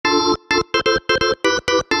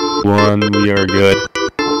One, we are good.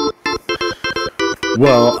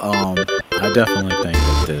 Well, I definitely think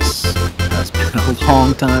that this has been a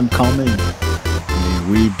long time coming. I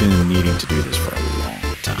mean, we've been needing to do this for a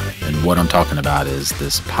long time. And what I'm talking about is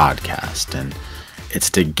this podcast. And it's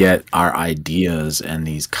to get our ideas and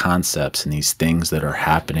these concepts and these things that are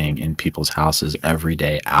happening in people's houses every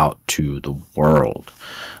day out to the world.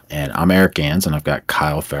 And I'm Eric Gans, and I've got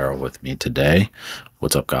Kyle Farrell with me today.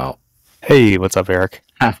 What's up, Kyle? Hey, what's up, Eric?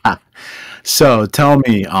 So tell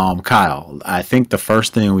me, Kyle, I think the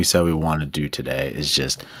first thing we said we want to do today is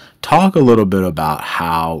just talk a little bit about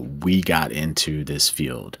how we got into this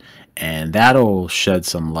field. And that'll shed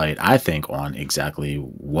some light, I think, on exactly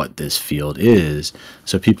what this field is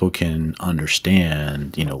so people can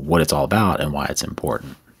understand, what it's all about and why it's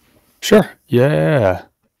important. Sure. Yeah,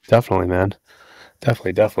 definitely, man.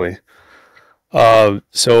 Definitely.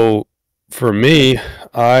 So for me,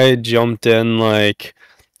 I jumped in like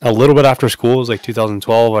a little bit after school. It was like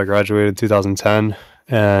 2012. I graduated in 2010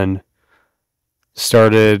 and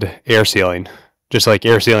started air sealing, just like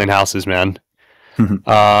air sealing houses, man.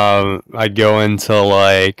 I'd go into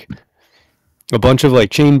like a bunch of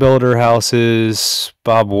like chain builder houses,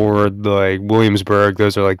 Bob Ward, like Williamsburg.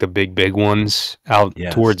 Those are like the big ones out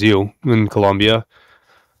Yes. towards you in Columbia.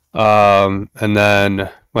 And then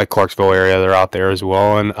like Clarksville area, they're out there as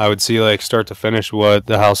well. And I would see like start to finish what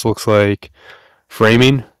the house looks like,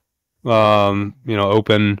 framing,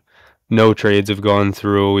 open, no trades have gone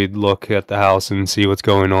through. We'd look at the house and see what's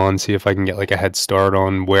going on, see if I can get like a head start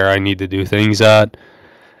on where I need to do things at,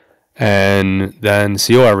 and then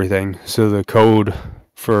seal everything. So the code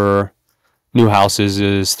for new houses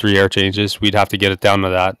is 3 air changes. We'd have to get it down to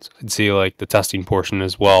that. I'd see like the testing portion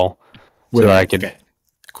as well. So that I could. Okay.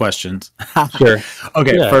 Questions. Sure.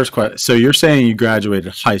 Okay, Yeah. First question. So you're saying you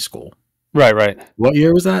graduated high school. Right. What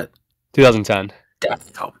year was that? 2010.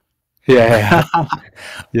 Oh. Yeah.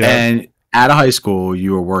 Yeah. And at a high school,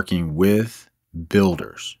 you were working with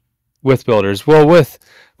builders. With builders. Well, with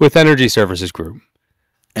Energy Services Group.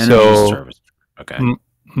 Energy So- service. Okay.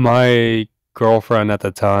 My girlfriend at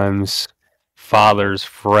the time's father's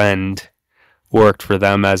friend worked for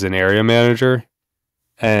them as an area manager,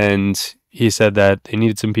 and he said that they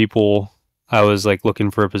needed some people. I was like looking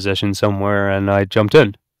for a position somewhere, and I jumped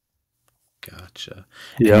in. Gotcha.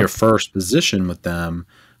 Yeah. And your first position with them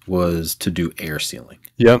was to do air sealing.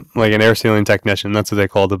 Yep, like an air sealing technician. That's what they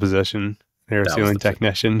called the position. Air That was sealing the-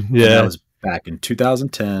 technician. And Yeah. that was back in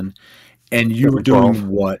 2010. And you were 2012. doing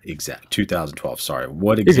what exact? 2012. Sorry.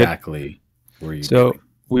 What good. exactly were you So doing?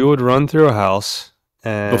 we would run through a house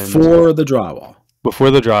and Before the drywall. before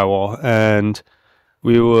the drywall, and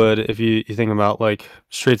we would, if you think about like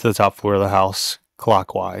straight to the top floor of the house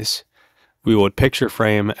clockwise, we would picture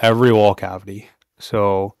frame every wall cavity.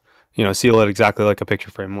 So, seal it exactly like a picture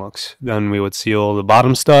frame looks. Then we would seal the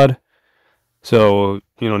bottom stud. So,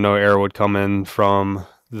 no air would come in from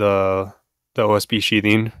the OSB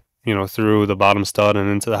sheathing, through the bottom stud and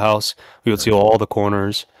into the house. We would seal all the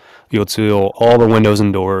corners. We would seal all the windows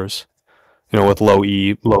and doors, with low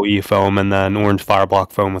E foam, and then orange fire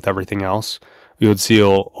block foam with everything else. We would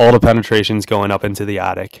seal all the penetrations going up into the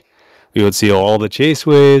attic. We would seal all the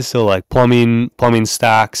chaseways, so like plumbing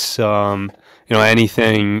stacks,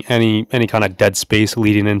 anything, any kind of dead space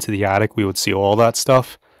leading into the attic. We would seal all that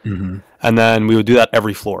stuff, Mm-hmm. and then we would do that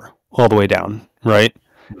every floor, all the way down, right?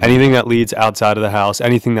 Anything that leads outside of the house,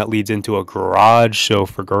 anything that leads into a garage. So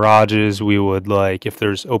for garages, we would like, if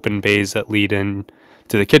there's open bays that lead in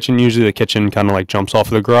to the kitchen, usually the kitchen kind of like jumps off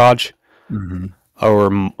of the garage, Mm-hmm. or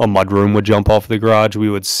a mudroom would jump off the garage. We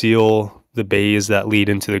would seal the bays that lead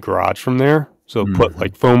into the garage from there. So put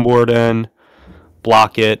like foam board in,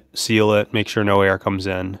 block it, seal it, make sure no air comes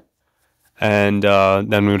in. And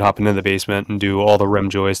then we would hop into the basement and do all the rim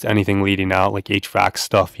joist, anything leading out, like HVAC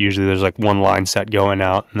stuff. Usually there's like one line set going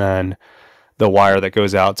out, and then the wire that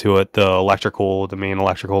goes out to it, the main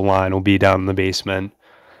electrical line will be down in the basement.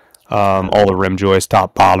 All the rim joist,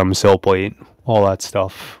 top, bottom, sill plate, all that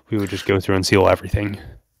stuff. We would just go through and seal everything.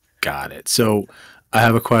 Got it. So I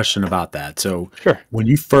have a question about that. So Sure. when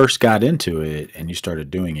you first got into it and you started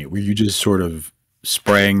doing it, were you just sort of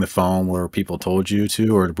spraying the foam where people told you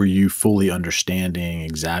to, or were you fully understanding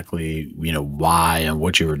exactly, why and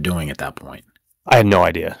what you were doing at that point? I had no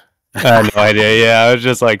idea. Yeah, I was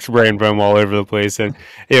just like spraying foam all over the place, and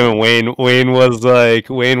even Wayne was the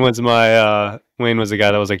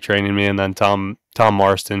guy that was like training me, and then Tom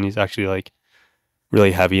Marston, he's actually like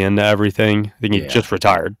really heavy into everything. I think he Yeah. just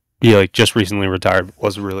retired. He like just recently retired,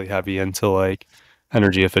 was really heavy into like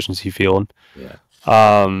energy efficiency field. Yeah.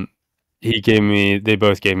 They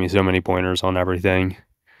both gave me so many pointers on everything.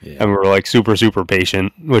 Yeah, and we're like super super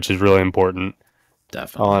patient, which is really important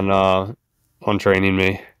definitely. on training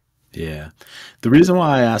me. Yeah. The reason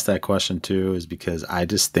why I asked that question too is because I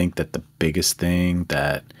just think that the biggest thing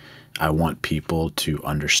that I want people to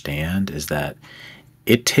understand is that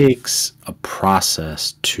it takes a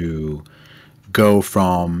process to go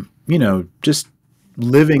from, just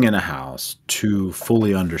living in a house to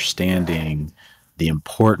fully understanding the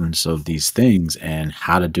importance of these things and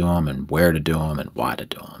how to do them and where to do them and why to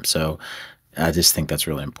do them. So I just think that's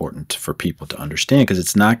really important for people to understand because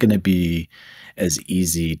it's not going to be as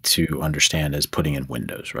easy to understand as putting in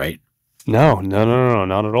windows, right? No, no, no, no, no,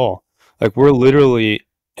 not at all. Like we're literally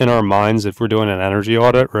in our minds, if we're doing an energy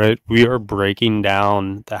audit, right? We are breaking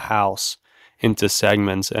down the house into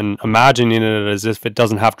segments and imagining it as if it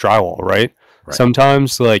doesn't have drywall, right? Right.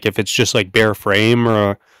 Sometimes, like if it's just like bare frame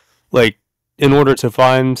or like in order to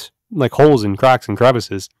find like holes and cracks and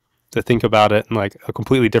crevices, to think about it in like a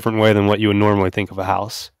completely different way than what you would normally think of a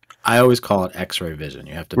house. I always call it X-ray vision.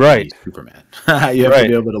 You have to Right, be Superman. You have to right.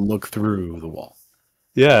 be able to look through the wall.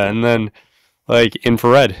 Yeah, and then like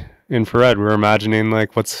infrared, we're imagining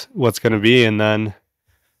like what's going to be and then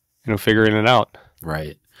figuring it out.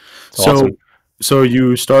 Right. It's So awesome. so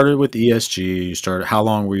you started with ESG. You started how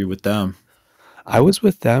long were you with them? I was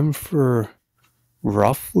with them for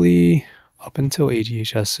roughly up until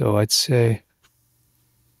AGHS, so I'd say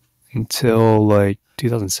until like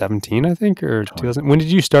 2017, I think, or 20 2000. When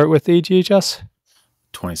did you start with AGHS?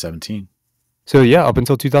 2017. So yeah, up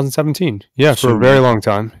until 2017. Yeah, So for a very long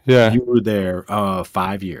time. Yeah, you were there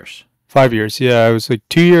 5 years. 5 years. Yeah, I was like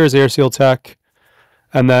 2 years air seal tech,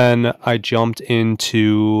 and then I jumped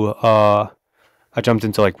into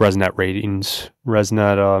like ResNet ratings,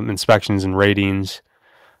 ResNet inspections and ratings,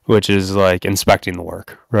 which is like inspecting the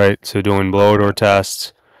work, right? So doing blower door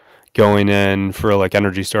tests, going in for like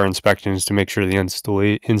Energy Star inspections to make sure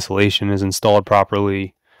the insulation is installed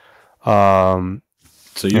properly. Um,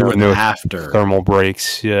 So you were the no after thermal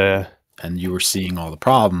breaks. Yeah, and you were seeing all the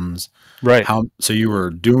problems. right. How so you were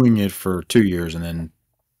doing it for 2 years and then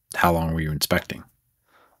how long were you inspecting?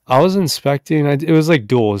 I was inspecting. It was like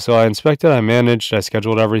dual. So I inspected, I managed, I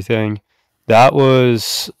scheduled everything. That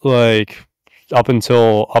was like up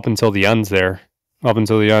until the ends there, up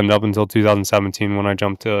until the end, up until 2017 when I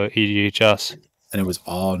jumped to ADHS. And it was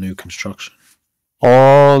all new construction.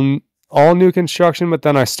 All all new construction, but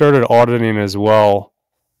then I started auditing as well.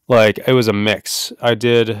 Like it was a mix. I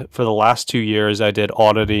did for the last 2 years. I did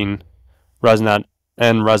auditing, ResNet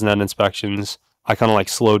and ResNet inspections. I kind of like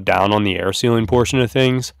slowed down on the air sealing portion of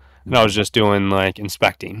things, and I was just doing like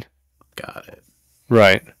inspecting. Got it.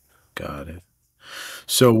 Right. Got it.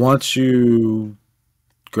 So once you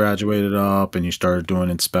graduated up and you started doing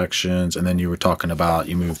inspections and then you were talking about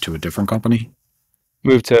you moved to a different company.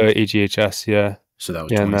 Moved to AGHS. Yeah. So that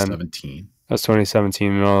was Yeah, and then 2017. that's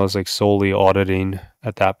 2017, and I was like solely auditing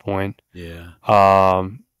at that point. Yeah.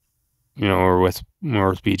 Um, we're with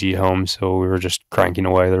BG Home, so we were just cranking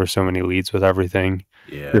away. There were so many leads with everything.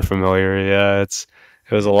 You're Yeah. familiar, yeah. It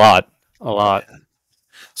was a lot, a lot. Yeah.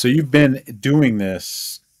 So you've been doing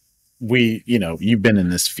this. You've been in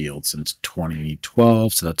this field since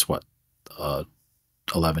 2012. So that's what, uh,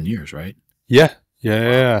 11 years, right? Yeah, yeah, yeah,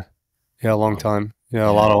 Wow. yeah. Yeah, a long Wow. time. Yeah, a Yeah.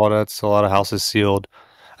 lot of audits, a lot of houses sealed.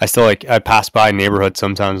 I still like I pass by neighborhoods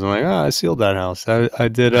sometimes. I'm like, I sealed that house. Yeah.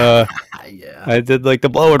 I did like the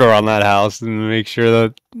blower door on that house and make sure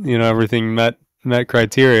that everything met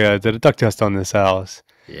criteria. I did a duct test on this house.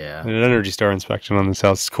 I Yeah. did an Energy Star inspection on this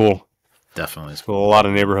house. It's cool. Definitely. It's cool. A lot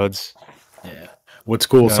of neighborhoods. Yeah. What's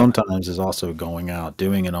cool Yeah. sometimes is also going out,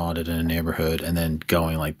 doing an audit in a neighborhood, and then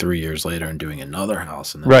going like 3 years later and doing another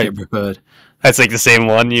house in the Right. neighborhood. That's like the same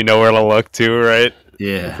one. You know where to look to, right? It's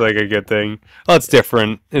Yeah. like a good thing. Oh, it's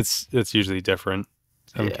different. It's usually different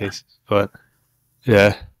in some Yeah. cases, but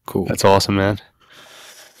yeah, Cool. that's awesome, man.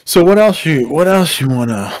 So what else you want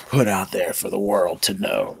to put out there for the world to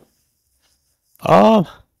know? Um,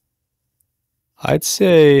 I'd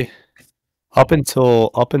say up until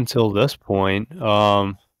this point,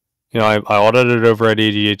 I audited over at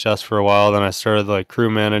ADHS for a while. Then I started like crew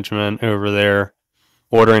management over there,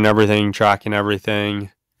 ordering everything, tracking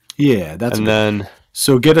everything, Yeah, that's and good. then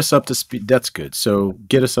So get us up to speed. That's good. So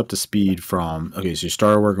get us up to speed from okay. So you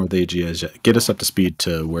started working with AGS. Get us up to speed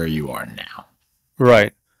to where you are now.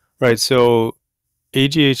 right, right. So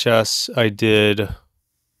AGHS, I did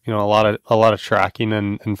a lot of tracking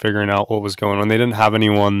and figuring out what was going on. They didn't have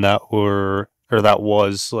anyone that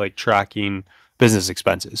was like tracking business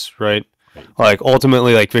expenses, right? Right. Like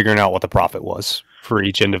ultimately like figuring out what the profit was for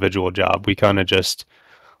each individual job. We kind of just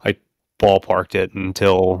like ballparked it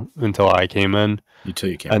until I came in. Until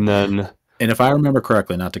you came. And then And if I remember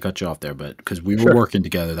correctly, not to cut you off there, but because we were Sure. working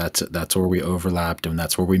together, that's where we overlapped and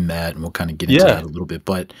that's where we met, and we'll kind of get into Yeah. that a little bit.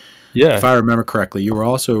 But if Yeah. I remember correctly, you were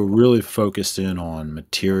also really focused in on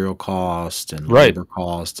material cost and Right. labor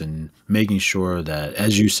cost and making sure that,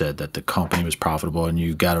 as you said, that the company was profitable and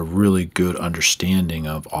you got a really good understanding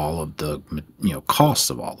of all of the costs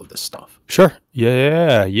of all of this stuff. Sure.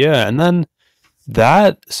 Yeah. Yeah. And then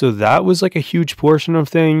that was like a huge portion of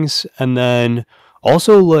things. And then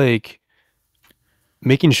also like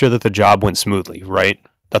making sure that the job went smoothly, right?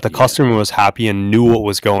 That the Yeah, customer was happy and knew what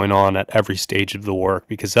was going on at every stage of the work,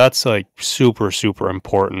 because that's like super, super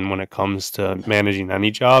important when it comes to managing any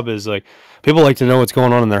job. Is like people like to know what's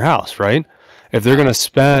going on in their house, right? If they're gonna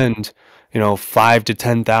absolutely. spend, five to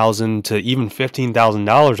 10,000 to even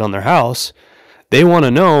 $15,000 on their house, they want to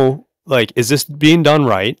know, like, is this being done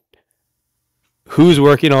right? Who's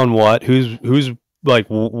working on what? Who's like,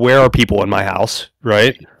 where are people in my house,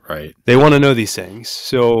 right? Right, right, They want to know these things.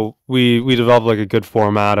 So we developed like a good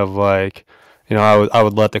format of like, I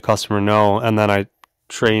would let the customer know, and then I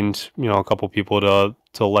trained, a couple people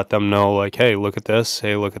to let them know, like, hey, look at this,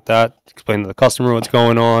 hey, look at that, explain to the customer what's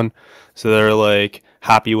going on, so they're like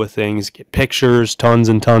happy with things. Get pictures, tons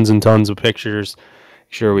and tons and tons of pictures.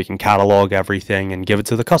 Sure, we can catalog everything and give it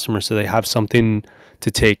to the customer so they have something to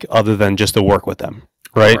take other than just to work with them,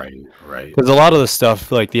 right? right, right, Because a lot of the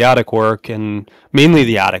stuff, like the attic work and mainly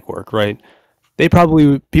the attic work, right?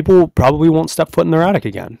 People probably won't step foot in their attic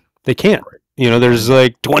again. They can't. right, There's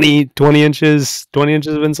like 20 inches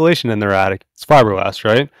of insulation in their attic. It's fiberglass,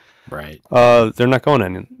 right? right, They're not going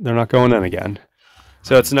in. They're not going in again.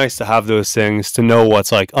 So it's right. nice to have those things, to know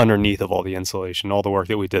what's like underneath of all the insulation, all the work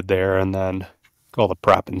that we did there, and then all the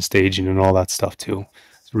prep and staging and all that stuff too.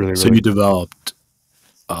 It's really, So really you cool. developed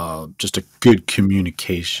just a good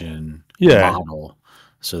communication Yeah. model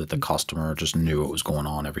so that the customer just knew what was going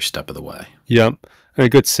on every step of the way. Yep. And a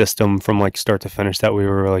good system from like start to finish, that we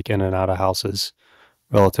were like in and out of houses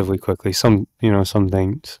relatively quickly. Some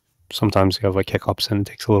things sometimes you have like hiccups and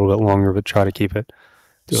it takes a little bit longer, but try to keep it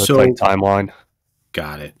to a tight So, timeline.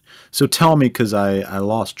 got it. So tell me, because I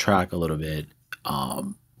lost track a little bit,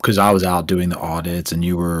 because I was out doing the audits and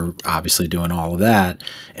you were obviously doing all of that,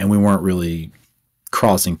 and we weren't really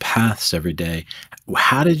crossing paths every day.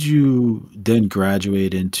 How did you then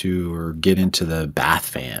graduate into or get into the bath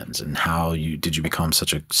fans, and how you did you become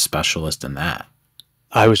such a specialist in that?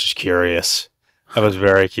 I was just curious. I was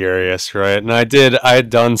very curious, right? And I had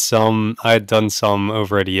done some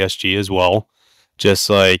over at ESG as well. Just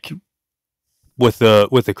like with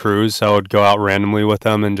the crews, I would go out randomly with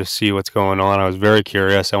them and just see what's going on. I was very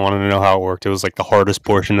curious. I wanted to know how it worked. It was like the hardest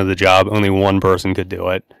portion of the job. Only one person could do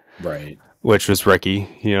it, Right. which was Ricky.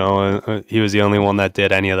 He was the only one that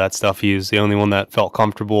did any of that stuff. He was the only one that felt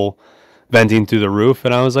comfortable venting through the roof.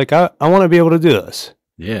 And I was like, I want to be able to do this.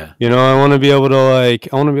 Yeah. I want to be able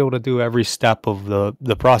to do every step of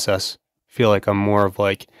the process. Feel like I'm more of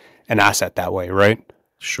like an asset that way, right?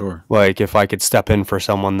 Sure. Like if I could step in for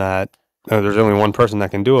someone that, there's only one person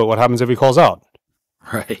that can do it. What happens if he calls out?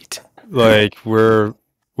 Right. Like we're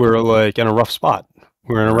like in a rough spot.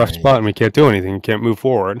 We're in a rough Right. spot and we can't do anything. Can't move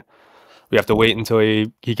forward. We have to wait until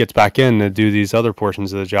he gets back in to do these other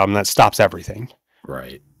portions of the job, and that stops everything.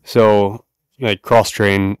 Right. So like cross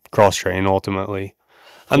train ultimately,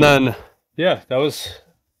 and Cool. then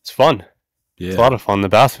it's fun. It's a Yeah. lot of fun. The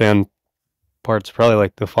bath fan part's probably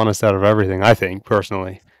like the funnest out of everything, I think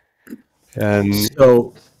personally. And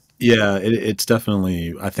So, yeah, it's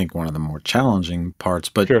definitely, I think, one of the more challenging parts.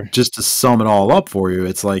 But sure, just to sum it all up for you,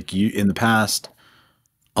 it's like you, in the past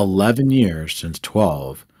 11 years, since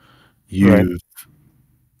 12, right, you,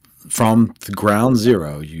 from the ground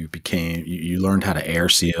zero, you learned how to air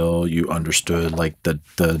seal. You understood like the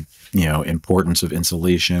importance of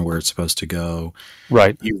insulation, where it's supposed to go.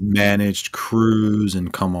 right, You've managed crews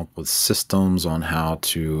and come up with systems on how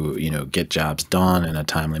to, get jobs done in a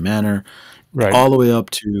timely manner, right. all the way up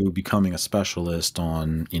to becoming a specialist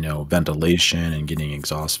on, ventilation and getting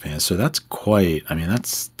exhaust fans. So that's quite, I mean,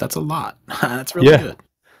 that's a lot. That's really Yeah, good.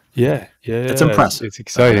 yeah, yeah, It's yeah. It's impressive. it's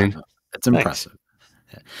exciting. It's Thanks. impressive.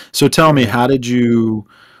 Yeah. So tell me, Yeah. how did you,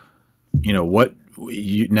 what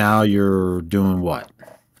you now you're doing what?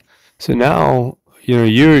 So now,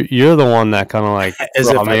 you're the one that kind of like As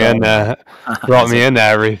if I don't know. brought As me if into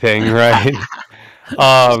everything, right?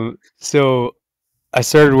 So I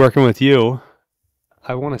started working with you.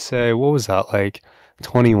 I want to say, what was that, like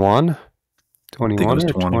 21, I think it 21 was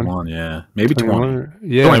or 20, 21, yeah. Maybe 21? 20.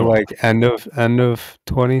 Yeah, 21. like end of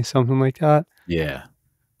 20, something like that. Yeah.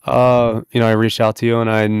 I reached out to you and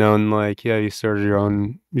I had known, like, yeah, you started your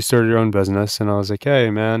own business, and I was like, hey,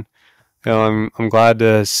 man, I'm glad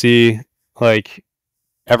to see like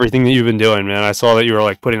everything that you've been doing, man. I saw that you were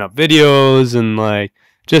like putting up videos and like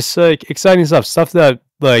just like exciting stuff that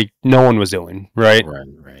like no one was doing, right? Right,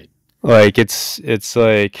 right. Like it's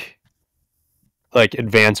like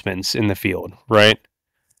advancements in the field, right?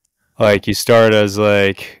 Like you start as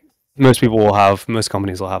like most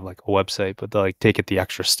companies will have like a website, but they'll like take it the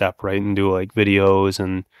extra step, right? And do like videos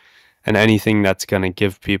and anything that's going to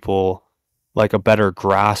give people like a better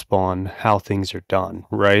grasp on how things are done,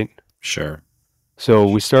 right? Sure. So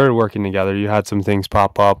we started working together. You had some things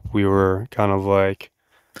pop up. We were kind of like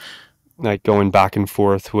going back and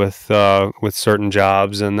forth with certain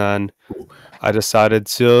jobs, and then I decided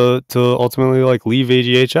to ultimately like leave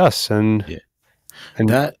AGHS Yeah. and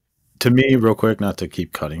That to me, real quick, not to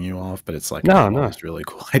keep cutting you off, but it's like I no, have all no. these really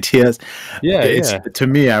cool ideas. Yeah, It's yeah. to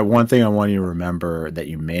me, one thing I want you to remember that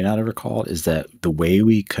you may not have recalled is that the way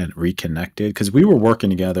we reconnected, because we were working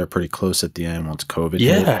together pretty close at the end once COVID hit.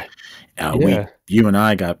 Yeah. Yeah. You and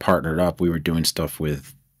I got partnered up. We were doing stuff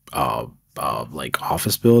with like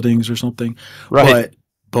office buildings or something, Right.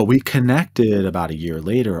 but we connected about a year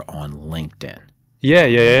later on LinkedIn. Yeah,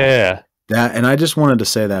 yeah, yeah, yeah. That, and I just wanted to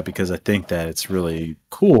say that because I think that it's really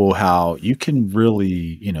cool how you can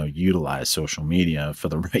really, utilize social media for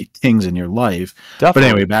the right things in your life. But anyway,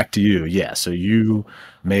 Definitely. back to you. Yeah. So you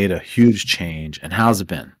made a huge change, and how's it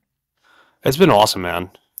been? It's been awesome,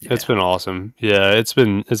 man. It's Yeah. been awesome. Yeah, it's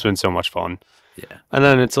been so much fun. Yeah. And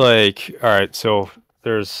then it's like, all right, so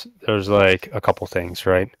there's like a couple things,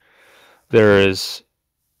 right? There is,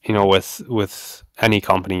 with any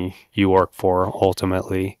company you work for,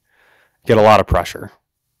 ultimately get a lot of pressure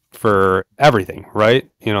for everything, right?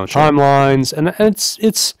 Sure. Timelines, and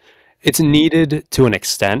it's needed to an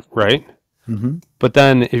extent, right? Hmm. But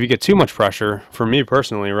then if you get too much pressure, for me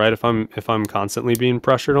personally, right? If I'm constantly being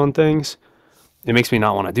pressured on things, it makes me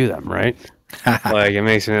not want to do them, right? Like it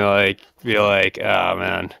makes me like feel like, oh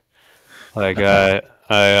man, like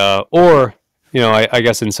or I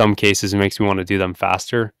guess in some cases it makes me want to do them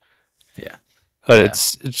faster. Yeah. But Yeah.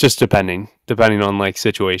 it's just depending on like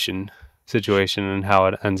situation and how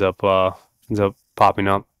it ends up popping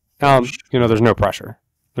up. There's no pressure.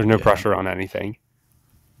 There's no Yeah. pressure on anything.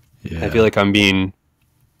 I feel Yeah. like I'm being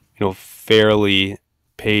fairly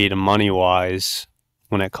paid money wise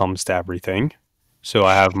when it comes to everything. So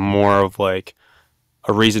I have more of like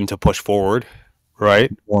a reason to push forward,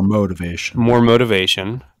 right? More motivation. More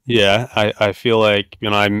motivation. Yeah, I feel like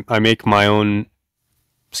I make my own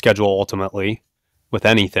schedule ultimately with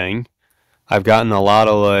anything. I've gotten a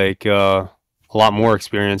lot more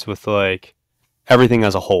experience with like everything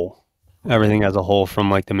as a whole. Everything as a whole,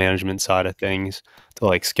 from like the management side of things to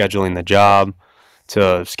like scheduling the job to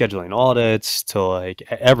scheduling audits to like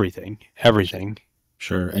everything.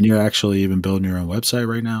 Sure. And you're actually even building your own website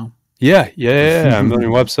right now? Yeah, yeah, yeah, yeah. I'm building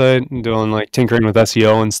a website and doing like tinkering with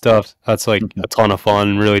SEO and stuff. That's like a ton of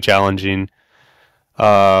fun, really challenging,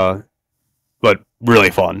 uh, but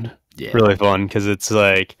Yeah. really fun because it's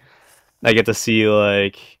like I get to see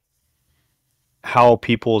like how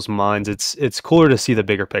people's minds. It's cooler to see the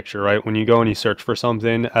bigger picture, right? When you go and you search for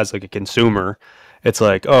something as like a consumer, it's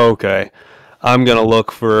like, oh, okay, I'm gonna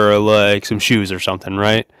look for like some shoes or something,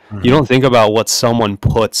 right? You Mhm. don't think about what someone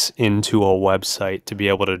puts into a website to be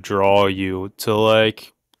able to draw you to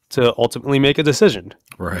ultimately make a decision.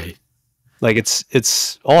 Right. Like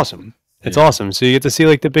it's awesome. It's Yeah. awesome. So you get to see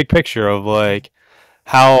like the big picture of like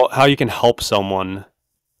how you can help someone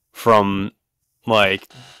from like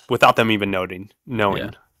without them even Yeah.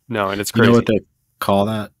 knowing. It's You know what crazy. they call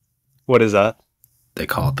that? What is that? They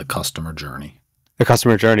call it the customer journey. The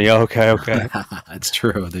customer journey. Oh, okay, okay. It's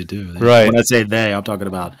true. They do. Right, When I say they, I'm talking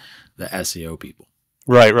about the SEO people.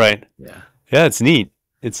 right. Yeah. Yeah, it's neat.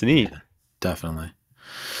 It's neat. Yeah. Definitely.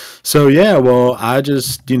 So yeah, well, I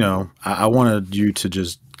just, I wanted you to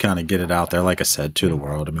just kind of get it out there, like I said, to the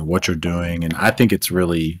world. I mean, what you're doing, and I think it's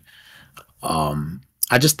really, um,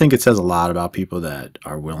 I just think it says a lot about people that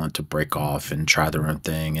are willing to break off and try their own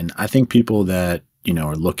thing. And I think people that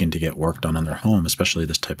are looking to get work done in their home, especially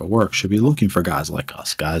this type of work, should be looking for guys like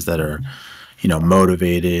us, guys that are,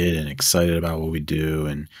 motivated and excited about what we do,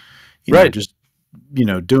 and Right. just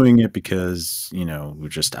doing it because, we're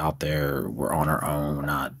just out there, we're on our own, we're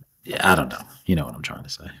not, yeah, I don't know. You know what I'm trying to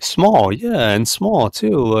say. Small, yeah, and small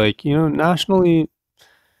too. Like, nationally,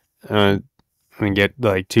 uh, I mean, get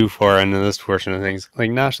like too far into this portion of things.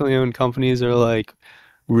 Like, nationally owned companies are like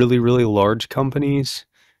really, really large companies.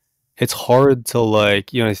 It's hard to like,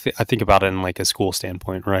 I think about it in like a school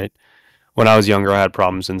standpoint, right? When I was younger, I had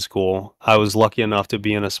problems in school. I was lucky enough to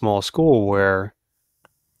be in a small school where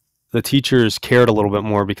the teachers cared a little bit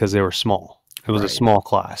more because they were small. It was a Right. small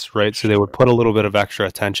class, right? So they would Sure. put a little bit of extra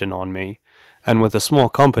attention on me. And with a small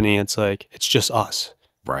company, it's like it's just us.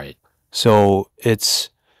 Right. So it's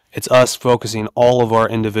us focusing all of our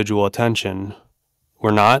individual attention.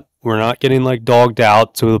 We're not getting like dogged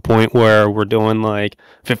out to the point where we're doing like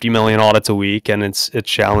 50 million audits a week, and it's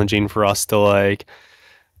challenging for us to like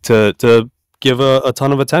to give a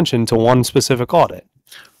ton of attention to one specific audit.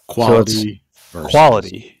 So it's Quality versus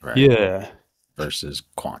quality. right Yeah. versus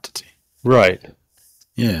quantity. Right.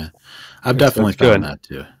 Yeah. I've So definitely it's found good. that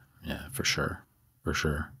too. Yeah, for sure. For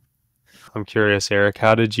sure. I'm curious, Eric,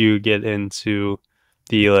 how did you get into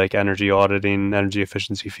the like energy auditing, energy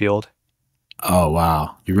efficiency field? Oh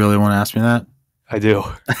wow. You really want to ask me that? I do.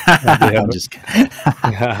 I I'm do. just kidding.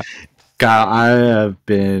 Yeah. Kyle, I have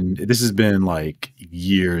been this has been like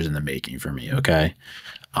years in the making for me, okay?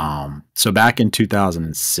 So back in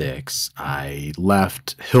 2006, I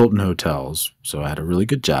left Hilton Hotels. So I had a really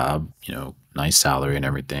good job, nice salary and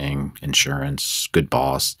everything, insurance, good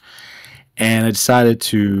boss. And I decided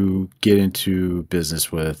to get into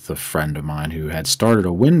business with a friend of mine who had started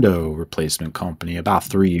a window replacement company about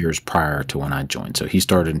 3 years prior to when I joined. So he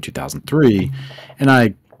started in 2003, and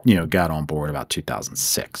I, got on board about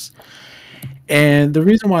 2006. And the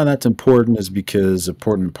reason why that's important is because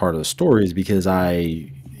important part of the story is because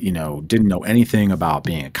I, didn't know anything about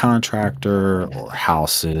being a contractor or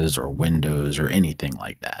houses or windows or anything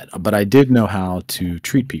like that. But I did know how to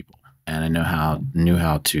treat people, and I knew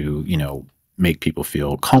how to, make people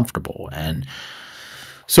feel comfortable. And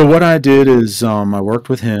so what I did is I worked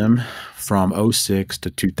with him from '06 to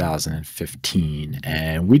 2015,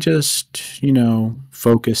 and we just,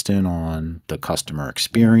 focused in on the customer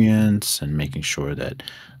experience and making sure that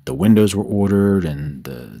the windows were ordered and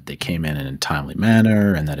they came in a timely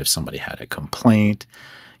manner, and that if somebody had a complaint,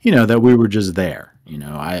 that we were just there.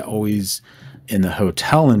 I always, in the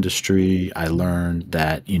hotel industry, I learned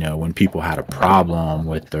that, when people had a problem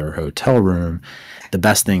with their hotel room, the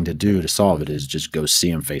best thing to do to solve it is just go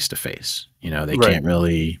see them face to face. They Right. can't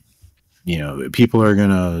really, people are going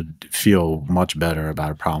to feel much better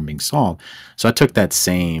about a problem being solved. So I took that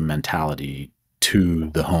same mentality to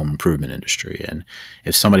the home improvement industry. And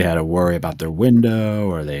if somebody had a worry about their window,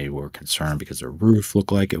 or they were concerned because their roof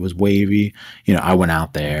looked like it was wavy, I went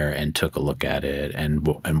out there and took a look at it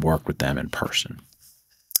and worked with them in person.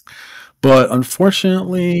 But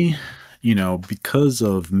unfortunately, because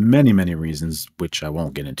of many, many reasons, which I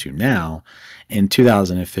won't get into now, in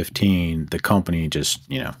 2015, the company just,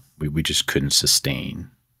 we just couldn't sustain.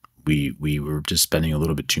 We were just spending a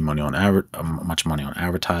little bit too money on much money on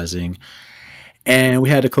advertising, and we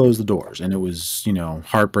had to close the doors. And it was,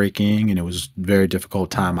 heartbreaking, and it was a very difficult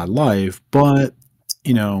time in my life. But,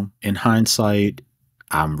 in hindsight,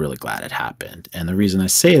 I'm really glad it happened. And the reason I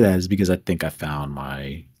say that is because I think I found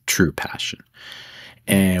my true passion.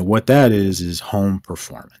 And what that is home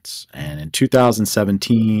performance. And in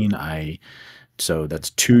 2017, so that's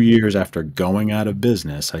 2 years after going out of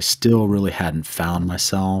business, I still really hadn't found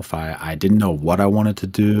myself. I didn't know what I wanted to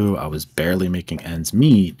do. I was barely making ends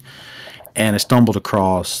meet. And I stumbled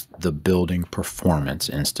across the Building Performance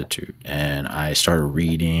Institute, and I started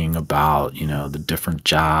reading about, the different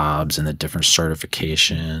jobs and the different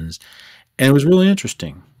certifications. And it was really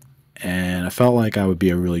interesting. And I felt like I would be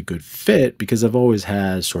a really good fit because I've always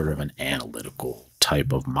had sort of an analytical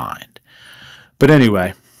type of mind. But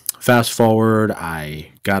anyway, fast forward,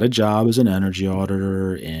 I got a job as an energy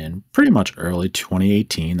auditor in pretty much early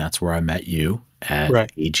 2018. That's where I met you at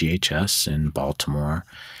Right. AGHS in Baltimore.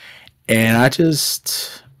 And I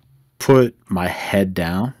just put my head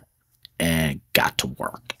down and got to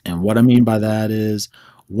work. And what I mean by that is,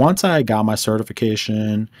 once I got my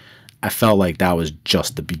certification, I felt like that was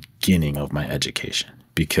just the beginning of my education,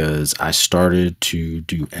 because I started to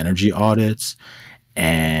do energy audits,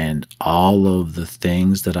 and all of the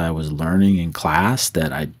things that I was learning in class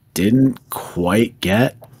that I didn't quite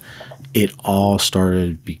get, it all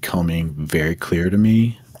started becoming very clear to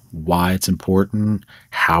me why it's important,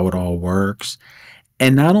 how it all works,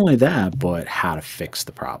 and not only that, but how to fix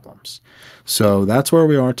the problems. So that's where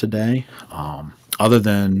we are today. Other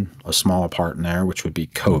than a small part in there, which would be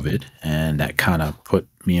COVID, and that kind of put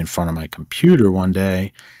me in front of my computer one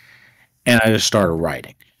day, and I just started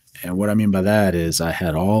writing. And what I mean by that is I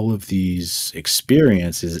had all of these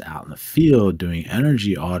experiences out in the field doing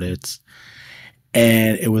energy audits,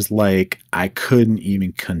 and it was like I couldn't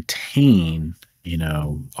even contain,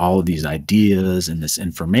 all of these ideas and this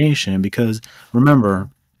information, because remember,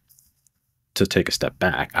 to take a step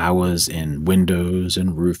back, I was in windows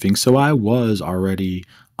and roofing, so I was already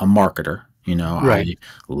a marketer. Right. I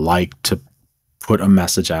like to put a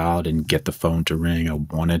message out and get the phone to ring. I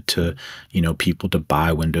wanted to, people to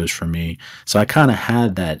buy windows from me. So I kind of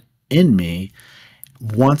had that in me,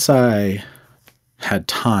 once I had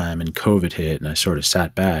time and COVID hit and I sort of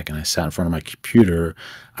sat back and I sat in front of my computer,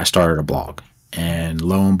 I started a blog. And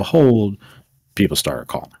lo and behold, people started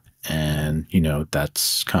calling. And,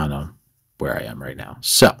 that's kind of where I am right now.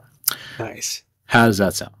 So, Nice. how does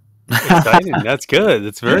that sound? Exciting. That's good.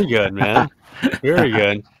 That's very good, man. Very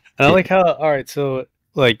good. And I Yeah. like how, all right, so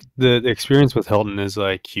like the experience with Hilton is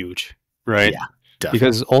like huge, right? Yeah, definitely.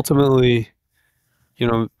 Because ultimately, you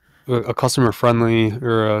know, a customer friendly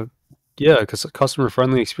or because a customer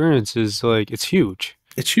friendly experience is like, it's huge.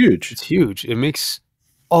 It's huge. It's huge. It makes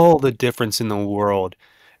all the difference in the world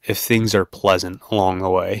if things are pleasant along the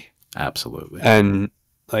way. Absolutely. And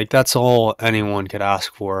like that's all anyone could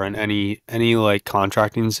ask for in any like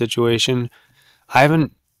contracting situation. I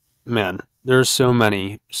haven't, man, there's so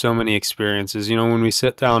many experiences. You know, when we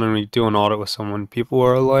sit down and we do an audit with someone, people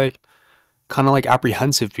are like kind of like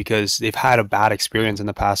apprehensive because they've had a bad experience in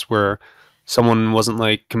the past where someone wasn't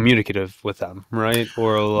like communicative with them, right?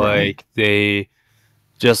 Or Right. like they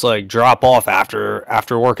just like drop off after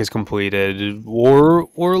work is completed or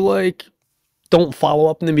like don't follow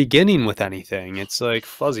up in the beginning with anything. It's like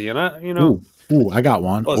fuzzy and Ooh, ooh, I got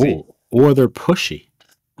one. fuzzy. Oh, or they're pushy.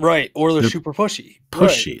 Right. Or they're They're super pushy. Right.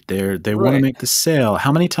 pushy. They want to Right. make the sale.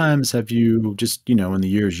 How many times have you just, in the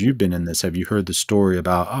years you've been in this, have you heard the story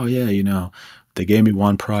about, oh yeah, they gave me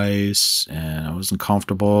one price and I wasn't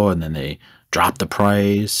comfortable and then they dropped the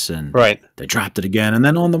price and Right. they dropped it again. And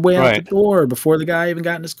then on the way out the Right. door, before the guy even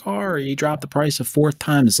got in his car, he dropped the price a fourth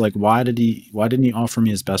time. It's like, why didn't he offer me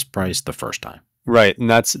his best price the first time? Right. And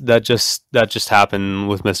that just happened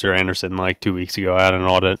with Mr. Anderson like 2 weeks ago. I had an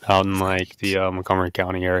audit out in like the Montgomery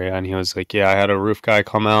County area and he was like, yeah, I had a roof guy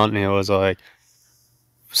come out and he was like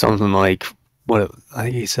something like what I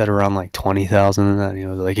think he said around like 20,000 and then he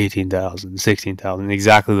was like 18,000, 16,000,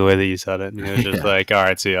 exactly the way that you said it. And he was just Yeah, like, all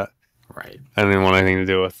right, see ya. right. I didn't want anything to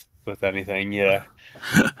do with anything. Yeah.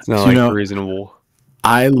 It's not You like know, reasonable.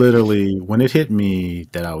 I literally, when it hit me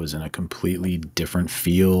that I was in a completely different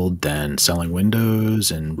field than selling windows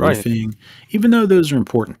and Right. roofing, even though those are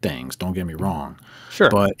important things, don't get me wrong. Sure.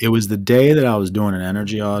 But it was the day that I was doing an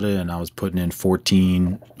energy audit and I was putting in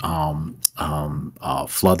 14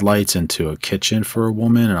 floodlights into a kitchen for a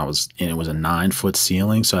woman, and it was a 9-foot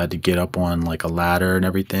ceiling, so I had to get up on like a ladder and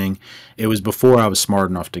everything. It was before I was smart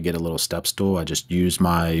enough to get a little step stool. I just used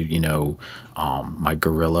my, my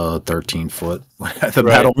Gorilla 13-foot, the Right.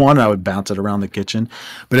 metal one. I would bounce it around the kitchen.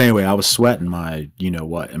 But anyway, I was sweating my,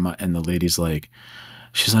 what, and the lady's like,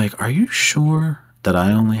 she's like, "Are you sure that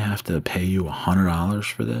I only have to pay you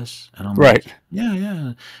 $100 for this?" And I'm like, Right. "Yeah,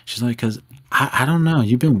 yeah." She's like, "Cause I don't know.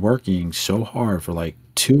 You've been working so hard for like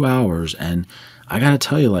 2 hours, and I gotta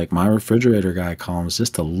tell you, like my refrigerator guy comes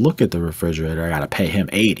just to look at the refrigerator. I gotta pay him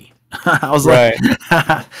 80." I was like,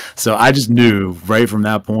 Right. so I just knew right from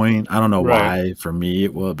that point. I don't know Right. why for me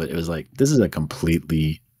it was, but it was like this is a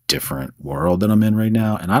completely different world that I'm in right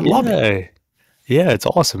now, and I love it. Yeah. Yeah, it's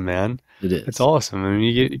awesome, man. It It's is awesome. I mean,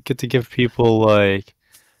 you get to give people like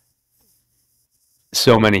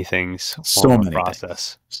so many things along so the many things,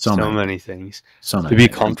 process. so So many many things, things. so To many be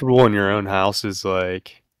things. comfortable in your own house is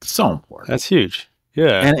like So important. that's huge.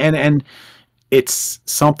 Yeah. And it's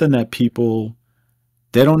something that people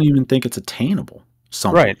they don't even think it's attainable.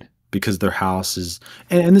 Some Right. people because their house is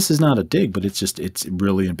and this is not a dig, but it's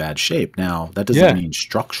really in bad shape. Now, that doesn't Yeah. mean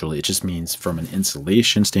structurally. It just means from an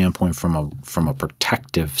insulation standpoint, from a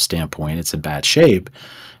protective standpoint, it's in bad shape.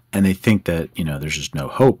 And they think that, there's just no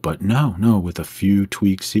hope. But no, no, with a few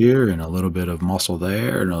tweaks here and a little bit of muscle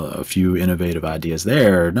there and a few innovative ideas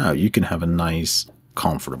there, no, you can have a nice,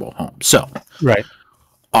 comfortable home. So, Right.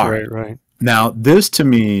 all right. Right. Right. Now, this to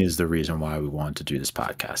me is the reason why we want to do this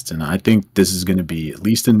podcast. And I think this is going to be, at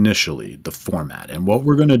least initially, the format. And what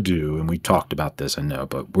we're going to do, and we talked about this, I know,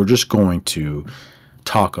 but we're just going to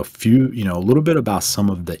talk a little bit about some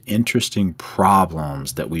of the interesting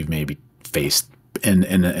problems that we've maybe faced in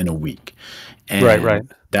a week. Right. And Right.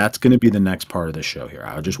 that's going to be the next part of the show here.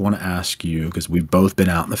 I just want to ask you, because we've both been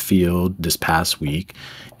out in the field this past week,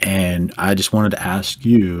 and I just wanted to ask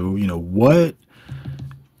you, what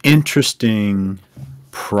interesting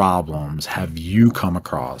problems have you come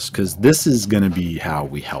across? Because this is going to be how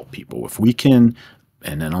we help people. If we can,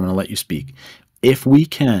 and then I'm going to let you speak, if we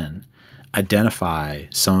can identify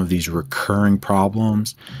some of these recurring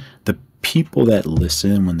problems, the people that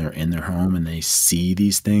listen when they're in their home and they see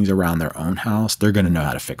these things around their own house, they're going to know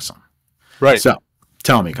how to fix them. Right. So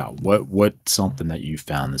tell me, Kyle, what's something that you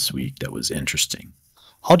found this week that was interesting?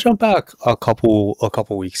 I'll jump back a couple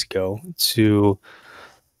weeks ago to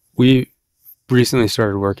we recently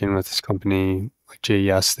started working with this company like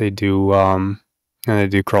JES. They do and they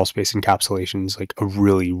do crawl space encapsulations, like a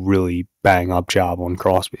really, really bang up job on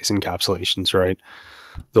crawl space encapsulations, right?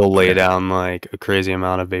 They'll lay Okay. down like a crazy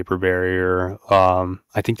amount of vapor barrier.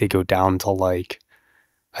 I think they go down to like,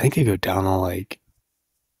 I think they go down to like,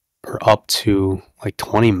 or up to like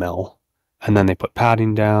 20 mil. And then they put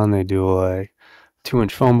padding down. They do like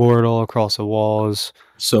 2-inch foam board all across the walls.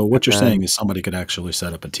 So And what you're saying then, is somebody could actually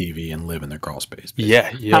set up a TV and live in their crawl space,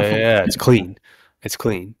 yeah, basically. yeah, yeah, it's clean. It's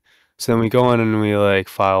clean. So then we go in and we like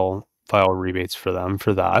file rebates for them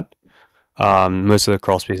for that. Most of the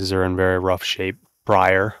crawl spaces are in very rough shape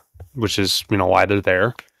prior, which is, why they're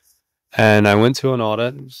there. And I went to an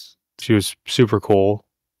audit. She was super cool.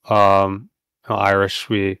 Irish.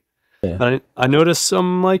 Yeah. I noticed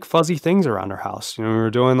some like fuzzy things around her house. We were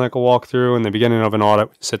doing like a walkthrough in the beginning of an audit.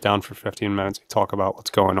 We sit down for 15 minutes. We talk about what's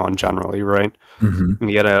going on generally, right? Hmm. And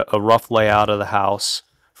you get a rough layout of the house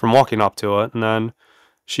from walking up to it, and then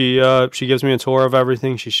she gives me a tour of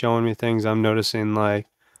everything. She's showing me things. I'm noticing like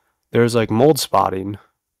there's like mold spotting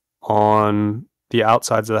on the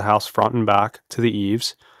outsides of the house, front and back to the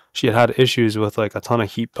eaves. She had issues with like a ton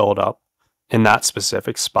of heat buildup in that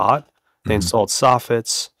specific spot. They Hmm. installed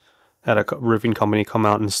soffits, had a roofing company come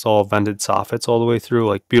out and install vented soffits all the way through.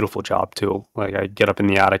 Like beautiful job too. Like I get up in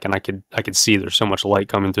the attic and I could see there's so much light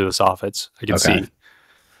coming through the soffits. I could Okay. see.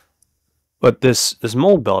 But this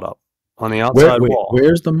mold buildup on the Where outside wait, wall,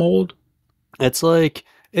 where's the mold? it's like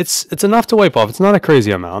it's enough to wipe off. It's not a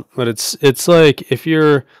crazy amount, but it's like if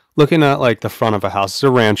you're looking at like the front of a house, it's a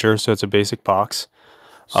rancher, so it's a basic box.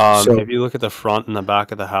 So If you look at the front and the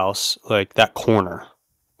back of the house, like that corner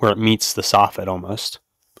where it meets the soffit almost,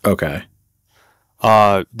 okay.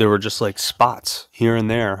 there were just like spots here and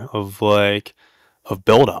there of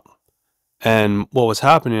buildup. And what was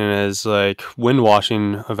happening is like wind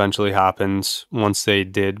washing eventually happens once they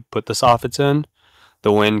did put the soffits in.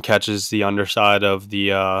 The wind catches the underside of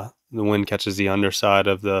the wind catches the underside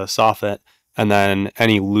of the soffit, and then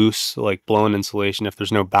any loose like blown insulation, if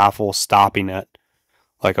there's no baffle stopping it,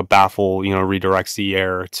 like a baffle, redirects the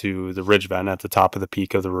air to the ridge vent at the top of the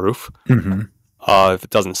peak of the roof. Hmm. If it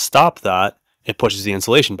doesn't stop that, it pushes the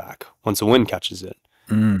insulation back once the wind catches it.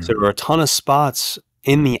 So Mm. there are a ton of spots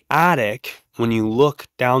in the attic when you look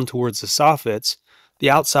down towards the soffits. The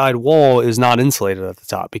outside wall is not insulated at the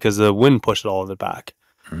top because the wind pushed all of it back.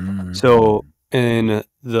 So Mm.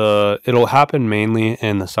 it'll happen mainly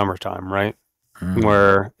in the summertime, right? Mm.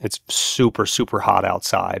 Where it's super, super hot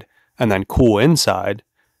outside and then cool inside.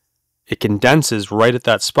 It condenses right at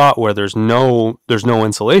that spot where there's no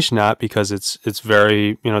insulation at because it's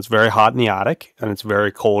very, it's very hot in the attic and it's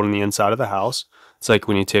very cold in the inside of the house. It's like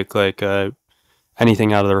when you take like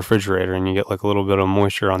anything out of the refrigerator and you get like a little bit of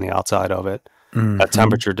moisture on the outside of it. That Mhm.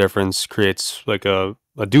 temperature difference creates like a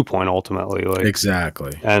dew point ultimately, like,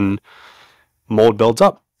 Exactly. and mold builds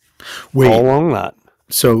up all Wait, along that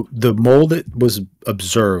so the mold that was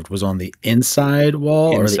observed was on the inside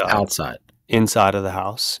wall or the inside, outside? inside of the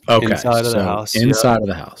house, Okay, inside of the so house. Yep, inside of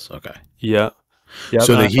the house. Okay. yep, yep.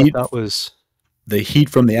 So And I thought that was the heat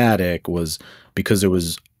from the attic was because it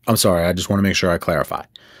was, I'm sorry, I just want to make sure I clarify.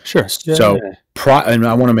 sure. Yeah, yeah, So yeah. and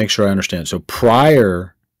I want to make sure I understand. So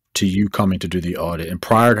prior to you coming to do the audit and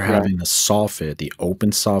prior to Right, having the soffit, the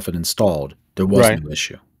open soffit installed, there was right. no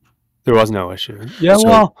issue. There was no issue. Yeah,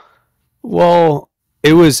 So well,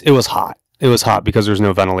 it was hot. It was hot because there was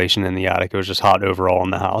no ventilation in the attic. It was just hot overall in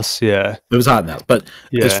the house. Yeah, it was hot in the house. But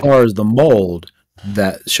as yeah. far as the mold,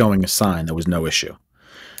 that showing a sign, there was no issue.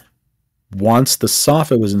 Once the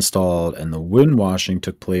soffit was installed and the wind washing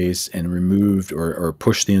took place and removed or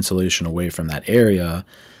pushed the insulation away from that area,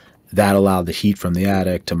 that allowed the heat from the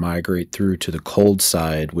attic to migrate through to the cold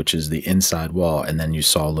side, which is the inside wall. And then you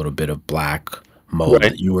saw a little bit of black mold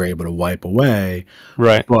Right, that you were able to wipe away.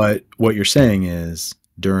 right. But what you're saying is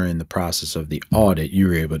during the process of the audit, you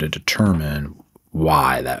were able to determine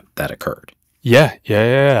why that occurred. Yeah, yeah,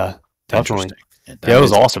 yeah, yeah. Definitely. Interesting. And Yeah, that it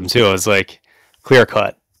was is awesome too. It was like clear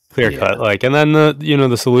cut, clear yeah. cut. Like, and then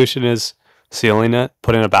the solution is sealing it,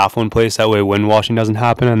 putting a baffle in place. That way, wind washing doesn't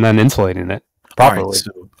happen, and then insulating it All right. properly.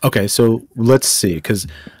 So, okay. So let's see. Because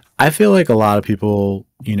I feel like a lot of people,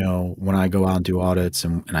 when I go out and do audits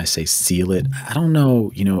and I say seal it, I don't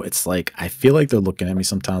know, it's like I feel like they're looking at me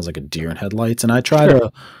sometimes like a deer in headlights. And I try Sure.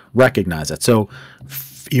 to recognize that. So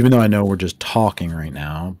even though I know we're just talking right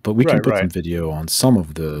now, but we can Right, put some right. video on some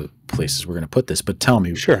of the places we're going to put this. But tell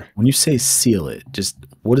me, Sure. when you say seal it, just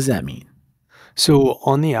what does that mean? So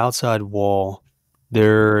on the outside wall,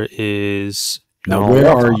 there is, Now, a where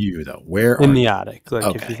wall are top you though? Where in are the you? attic. Like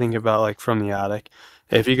if you Okay. think about like from the attic,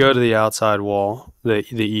 if you go to the outside wall, the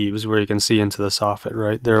eaves where you can see into the soffit,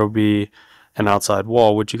 right? There will be an outside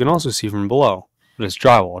wall, which you can also see from below. but it's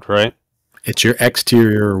drywalled, right? It's your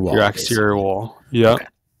exterior Your wall, exterior basically. wall. Yep. Okay,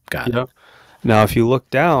 got it. Yep. Now, if you look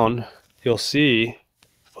down, you'll see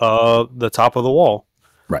the top of the wall.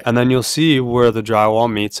 Right, And then you'll see where the drywall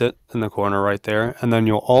meets it in the corner right there. And then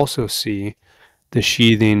you'll also see the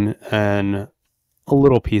sheathing and a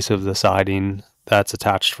little piece of the siding that's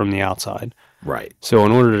attached from the outside. right, So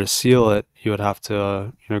in order to seal it, you would have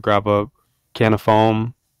to, grab a can of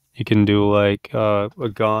foam. You can do like a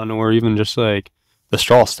gun or even just like the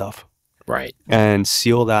straw stuff right. and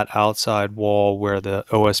seal that outside wall where the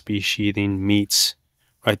OSB sheathing meets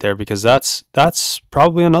right there, because that's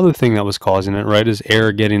probably another thing that was causing it, right? Is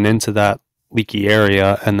air getting into that leaky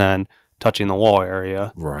area and then touching the wall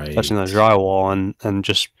area, touching the Right. drywall and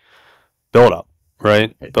just build up,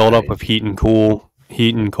 right? Right, Build up right. of heat and cool,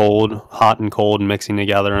 heat and cold, hot and cold mixing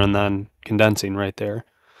together and then condensing right there.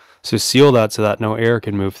 So seal that so that no air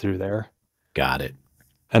can move through there. Got it.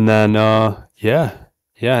 And then yeah,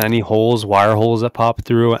 any holes, wire holes that pop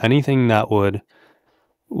through, anything that would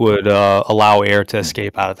allow air to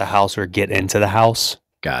escape out of the house or get into the house,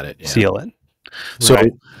 Got it. Yeah. seal it. So,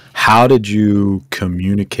 Right. how did you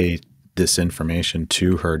communicate this information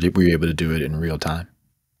to her? Were you able to do it in real time?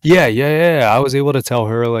 Yeah. I was able to tell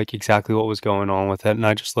her like exactly what was going on with it, and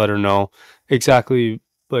I just let her know exactly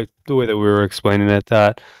like the way that we were explaining it,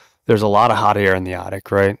 that there's a lot of hot air in the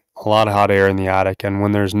attic, right? A lot of hot air in the attic, and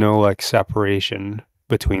when there's no like separation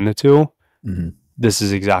between the two, Hmm. this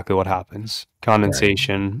is exactly what happens. Right.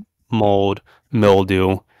 Condensation, mold,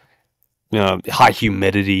 mildew, high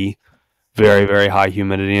humidity, very, very high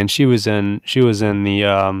humidity. And she was in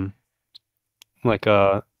the like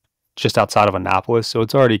just outside of Annapolis, so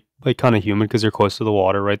it's already like kind of humid because you're close to the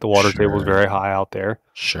water, right? The water table is Sure. very high out there.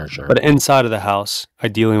 Sure. Sure. But inside of the house,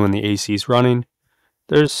 ideally when the AC is running,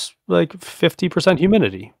 there's like 50%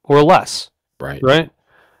 humidity or less, Right. right?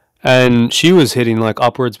 And she was hitting like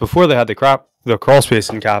upwards before they had the crawl space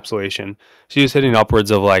encapsulation. She was hitting upwards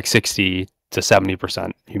of like 60 to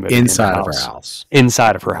 70% humidity in the Inside of her house. house.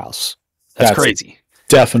 Inside of her house. That's That's crazy.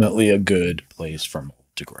 definitely a good place for mold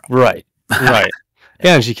to grow. Right. Right.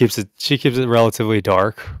 Yeah, and she keeps it relatively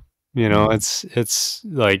dark. Mhm. It's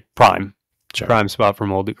like prime Sure. spot for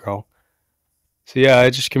mold to grow. So yeah, I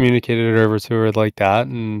just communicated it over to her like that,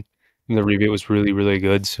 and the rebate was really, really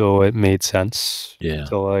good, so it made sense Yeah.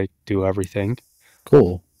 to like do everything.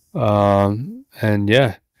 Cool. And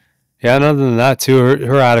yeah. Yeah, and other than that too,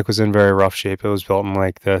 her attic was in very rough shape. It was built in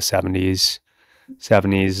like the 70s.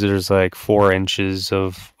 70s. There's like 4 inches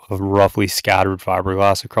of roughly scattered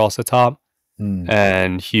fiberglass across the top Mm.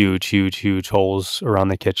 and huge, huge, huge holes around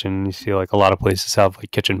the kitchen. You see like a lot of places have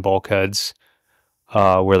like kitchen bulkheads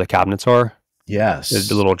where the cabinets are. The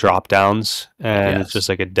Yes. little drop downs, and it's Yes. just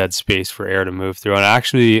like a dead space for air to move through. And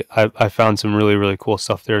actually, I found some really, really cool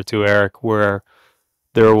stuff there too, Eric, where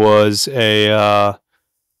there was a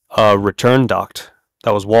return duct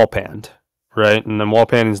that was wall panned, right? And then wall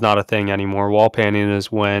panning is not a thing anymore. Wall panning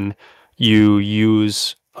is when you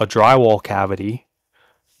use a drywall cavity.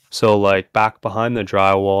 So like back behind the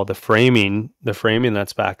drywall, the framing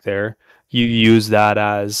that's back there, you use that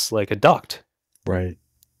as like a duct. Right.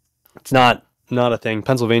 It's not a thing.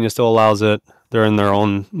 Pennsylvania still allows it. They're in their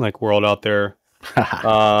own like world out there.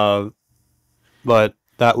 Uh, but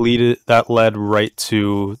that led right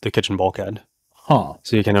to the kitchen bulkhead. Huh.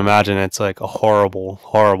 So you can imagine it's like a horrible,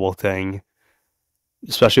 horrible thing,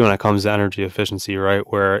 especially when it comes to energy efficiency, right?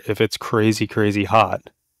 Where if it's crazy, crazy hot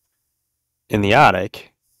in the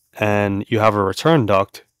attic and you have a return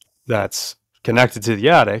duct that's connected to the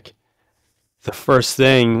attic, the first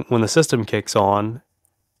thing when the system kicks on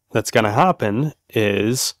that's going to happen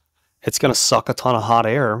is it's going to suck a ton of hot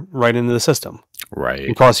air right into the system Right.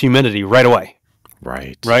 and cause humidity right away,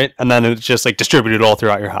 Right. right? And then it's just like distributed all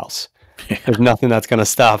throughout your house. There's nothing that's going to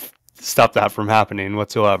stop that from happening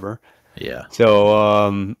whatsoever. Yeah.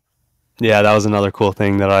 So yeah, that was another cool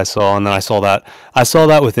thing that I saw, and then I saw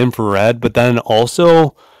that with infrared, but then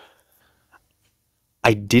also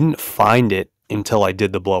I didn't find it until I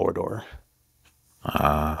did the blower door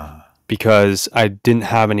because I didn't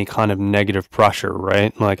have any kind of negative pressure,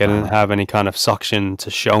 right? Like I didn't have any kind of suction to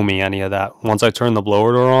show me any of that. Once I turned the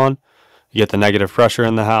blower door on, you get the negative pressure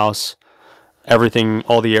in the house. Everything,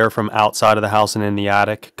 all the air from outside of the house and in the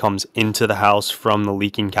attic comes into the house from the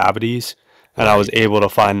leaking cavities, and I was Right. able to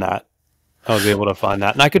find that.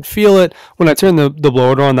 And I could feel it when I turned the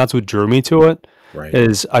blower door on. That's what drew me to it. Right.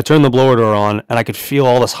 Is I turned the blower door on and I could feel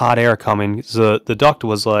all this hot air coming. The duct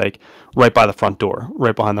was like right by the front door,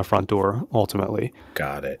 right behind the front door. Ultimately,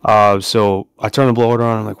 Got it. so I turned the blower door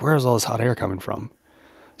on. I'm like, where's all this hot air coming from?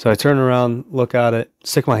 So I turn around, look at it,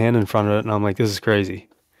 stick my hand in front of it, and I'm like, this is crazy.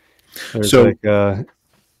 There's So, like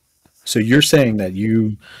so you're saying that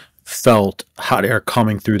you felt hot air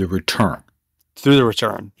coming through the return. through the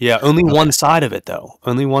return. Yeah, only Okay. one side of it though.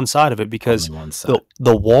 Only one side of it Only because one side.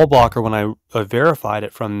 the wall blocker when I verified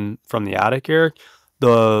it from the attic, Eric,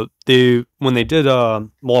 the when they did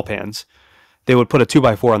wall pans, they would put a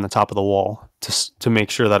 2x4 on the top of the wall to make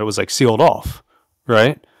sure that it was like sealed off,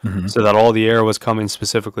 right? Hmm. So that all the air was coming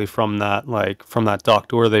specifically from that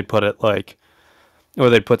duct, or they'd put it like, or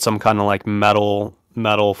they'd put some kind of like metal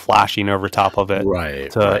flashing over top of it Right,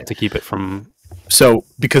 to right. keep it from. So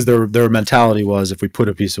because their mentality was if we put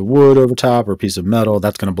a piece of wood over top or a piece of metal,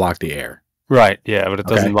 that's going to block the air. Right, yeah, but it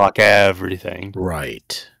Okay. doesn't block everything.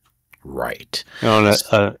 Right. Right. You know, and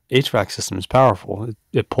a HVAC system is powerful.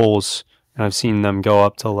 It pulls, and I've seen them go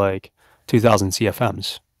up to like 2,000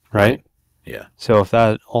 CFMs, Right. right? Yeah. So if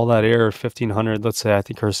that all that air, 1,500, let's say I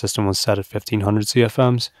think her system was set at 1,500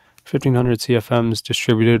 CFMs, 1,500 CFMs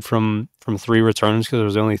distributed from three returns because there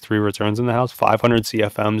was only three returns in the house. 500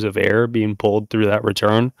 CFMs of air being pulled through that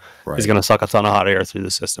return is Right. going to suck a ton of hot air through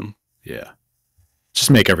the system. Yeah. Just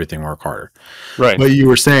make everything work harder. Right. But you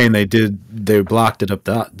were saying they blocked it up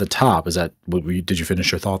the top. Is that what did you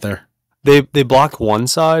finish your thought there? They blocked one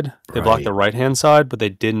side. They blocked Right. the right hand side, but they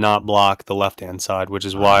did not block the left hand side, which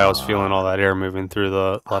is why I was feeling all that air moving through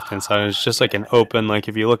the left hand side. It's just like an open, like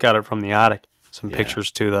if you look at it from the attic, some Yeah.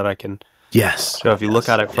 pictures too that I can Yes. show. If you look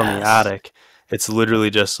at it from the attic, it's literally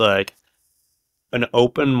just like an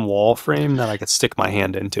open wall frame that I could stick my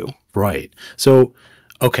hand into. Right. So,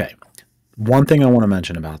 okay. One thing I want to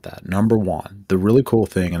mention about that. Number one, the really cool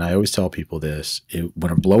thing, and I always tell people this,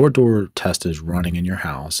 when a blower door test is running in your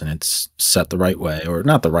house and it's set the right way, or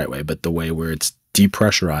not the right way, but the way where it's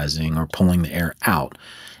depressurizing or pulling the air out,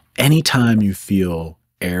 anytime you feel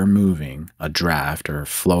air moving, a draft or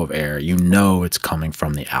flow of air, you know it's coming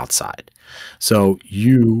from the outside. So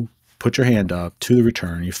you put your hand up to the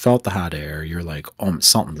return, you felt the hot air, you're like, oh,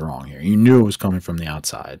 something's wrong here. You knew it was coming from the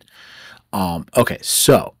outside. Okay,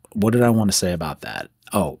 so what did I want to say about that?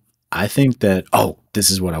 Oh, I think that, this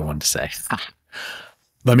is what I wanted to say.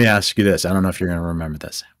 Let me ask you this. I don't know if you're going to remember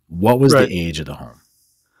this. What was Right. the age of the home?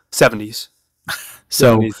 70s.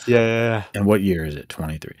 So, 70s. Yeah. and what year is it?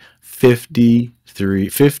 23.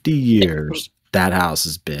 50 years that house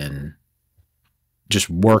has been just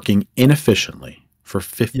working inefficiently for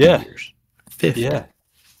 50 Yeah. years. 50. Yeah.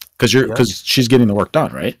 Because she's getting the work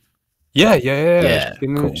done, right? Yeah. Yeah,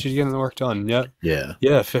 cool. She's getting the work done. Yeah. Yeah.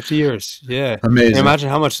 Yeah, 50 years. Yeah. Amazing. Can you imagine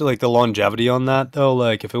how much like the longevity on that though?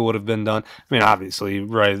 Like if it would have been done. I mean, obviously,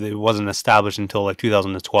 right? It wasn't established until like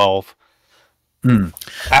 2012. Mm.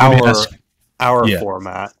 Our Yeah.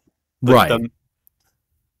 format. Right.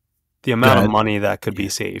 The amount ahead. of money that could be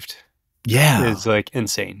saved Yeah. is like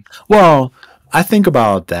insane. Well, I think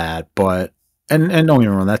about that, but and don't get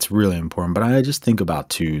me wrong, that's really important. But I just think about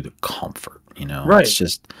too the comfort. Right. It's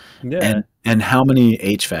just Yeah. and how many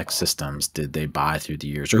HVAC systems did they buy through the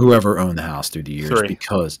years, or whoever owned the house through the years? 3.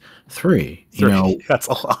 Because three, you know, That's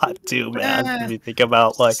a lot too, man. If you think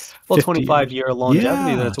about like 50 25-year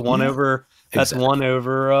longevity, Yeah, that's one yeah. over Exactly. one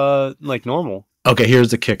over like normal. Okay,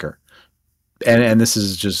 here's the kicker. And this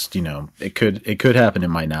is just, it could happen, it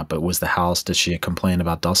might not, but was the house, did she complain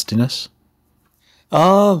about dustiness?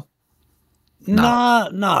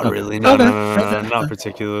 Not Okay. really. No, Okay. not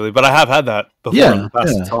particularly. But I have had that before Yeah, in the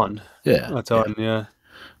past yeah. a ton. Yeah. A ton, yeah.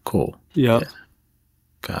 Cool. Yeah.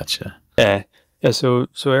 Gotcha. Yeah. Yeah. So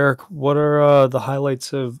Eric, what are the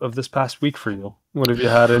highlights of this past week for you? What have you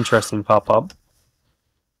had interesting pop up?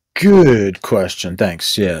 Good question.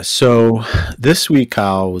 Thanks. Yeah. So this week,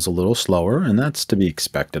 Kyle, was a little slower, and that's to be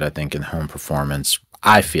expected, I think, in home performance.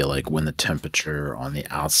 I feel like when the temperature on the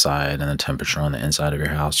outside and the temperature on the inside of your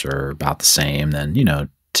house are about the same, then,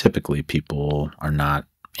 typically people are not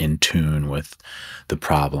in tune with the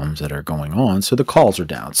problems that are going on. So the calls are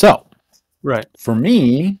down. So Right. for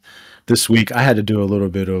me, this week, I had to do a little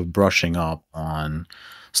bit of brushing up on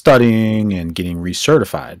studying and getting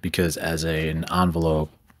recertified because as an envelope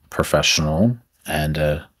professional and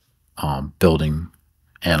a building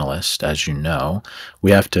analyst, as you know,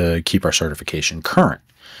 we have to keep our certification current.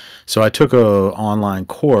 So I took a online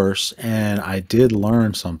course and I did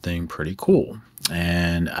learn something pretty cool.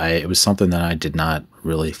 And it was something that I did not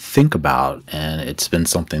really think about. And it's been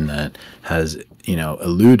something that has,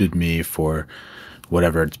 eluded me for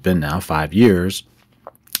whatever it's been now, 5 years.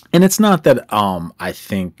 And it's not that I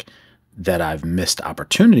think that I've missed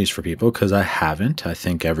opportunities for people because I haven't. I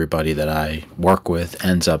think everybody that I work with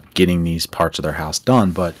ends up getting these parts of their house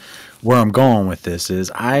done. But where I'm going with this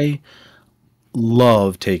is I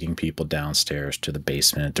love taking people downstairs to the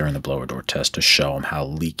basement during the blower door test to show them how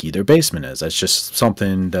leaky their basement is. That's just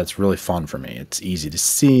something that's really fun for me. It's easy to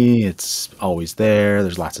see. It's always there.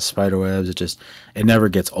 There's lots of spider webs. It never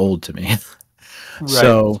gets old to me. Right.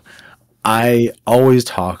 So I always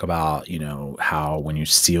talk about, how when you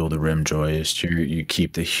seal the rim joist, you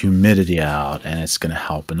keep the humidity out, and it's going to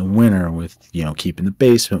help in the winter with, keeping the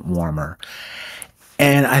basement warmer.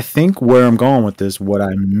 And I think where I'm going with this, what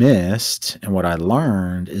I missed and what I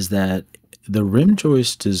learned is that the rim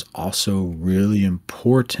joist is also really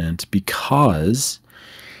important because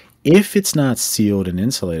if it's not sealed and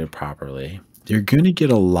insulated properly, you're going to get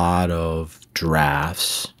a lot of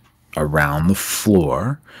drafts around the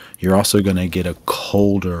floor. You're also going to get a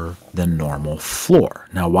colder than normal floor.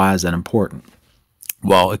 Now, why is that important?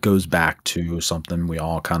 Well, it goes back to something we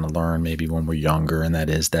all kind of learn maybe when we're younger, and that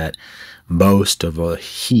is that most of the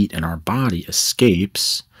heat in our body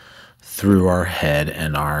escapes through our head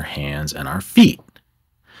and our hands and our feet.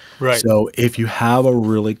 Right. So if you have a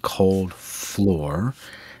really cold floor,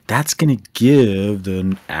 that's going to give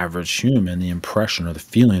the average human the impression or the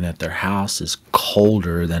feeling that their house is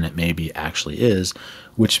colder than it maybe actually is,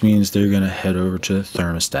 which means they're going to head over to the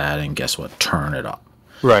thermostat and guess what? Turn it up.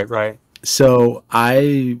 Right. Right. So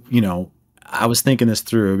I was thinking this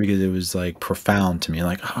through because it was like profound to me.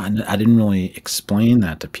 Like, oh, I didn't really explain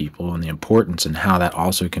that to people and the importance and how that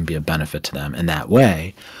also can be a benefit to them in that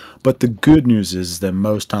way. But the good news is that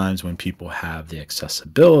most times when people have the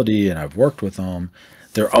accessibility, and I've worked with them,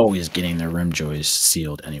 they're always getting their rim joists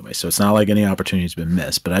sealed anyway. So it's not like any opportunity's been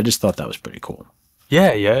missed, but I just thought that was pretty cool.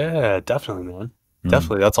 Yeah. Yeah. Definitely, man.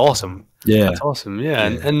 Definitely. That's awesome. Yeah. That's awesome. Yeah.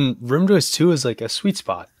 Yeah. And rim joist too is like a sweet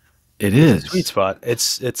spot. It It's a sweet is. spot.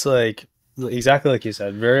 It's like exactly like you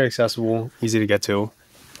said, very accessible, easy to get to,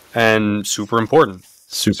 and super important.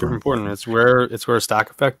 Super Super important. important. It's where a stack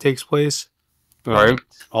effect takes place. Right. Right.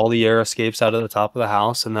 All the air escapes out of the top of the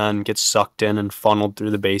house and then gets sucked in and funneled through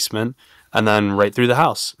the basement and then right through the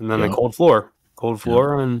house. And then the Yep. cold Yep.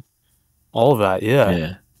 floor and all of that. Yeah.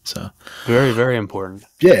 Yeah. So Very, very important.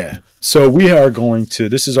 yeah. So we are going to,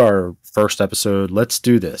 this is our first episode. Let's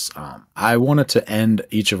do this. I wanted to end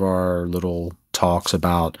each of our little talks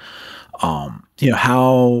about,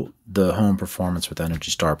 how the Home Performance with Energy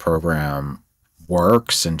Star program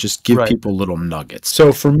works and just give Right. people little nuggets.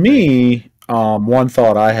 So for me, one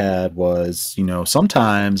thought I had was,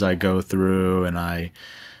 sometimes I go through and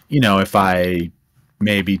if I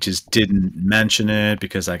maybe just didn't mention it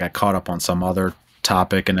because I got caught up on some other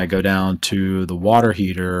topic and I go down to the water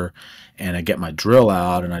heater and I get my drill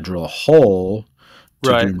out and I drill a hole to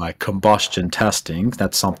Right. do my combustion testing.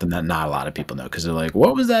 That's something that not a lot of people know because they're like,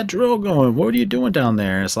 what was that drill going? What are you doing down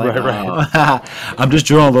there? And it's like, Right. Right. oh, I'm just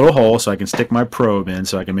drilling a little hole so I can stick my probe in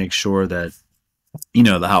so I can make sure that,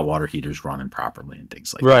 the hot water heater's running properly and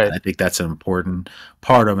things like that. Right. I think that's an important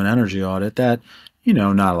part of an energy audit that,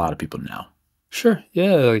 not a lot of people know. Sure.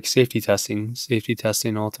 Yeah. Like safety testing. Safety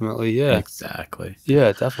testing ultimately. Yeah. Exactly.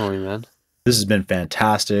 Yeah, definitely, man. This has been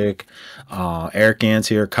fantastic. Eric Gans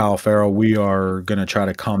here, Kyle Farrell. We are going to try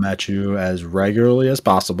to come at you as regularly as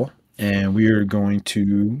possible. And we are going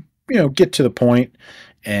to, get to the point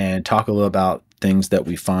and talk a little about things that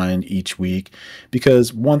we find each week.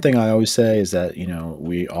 Because one thing I always say is that,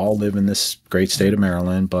 we all live in this great state of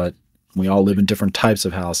Maryland, but we all live in different types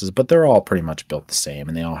of houses, but they're all pretty much built the same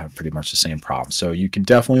and they all have pretty much the same problems. So you can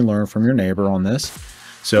definitely learn from your neighbor on this.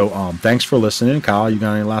 So thanks for listening. Kyle, you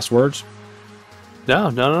got any last words? No.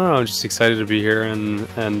 I'm just excited to be here and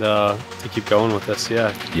to keep going with this. Yeah.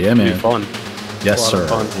 Yeah, It'll be man. fun. Yes, A lot sir. of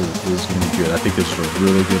fun. It is going to be good. I think this is a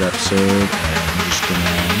really good episode, and we're just going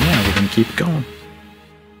to, we're going to keep it going.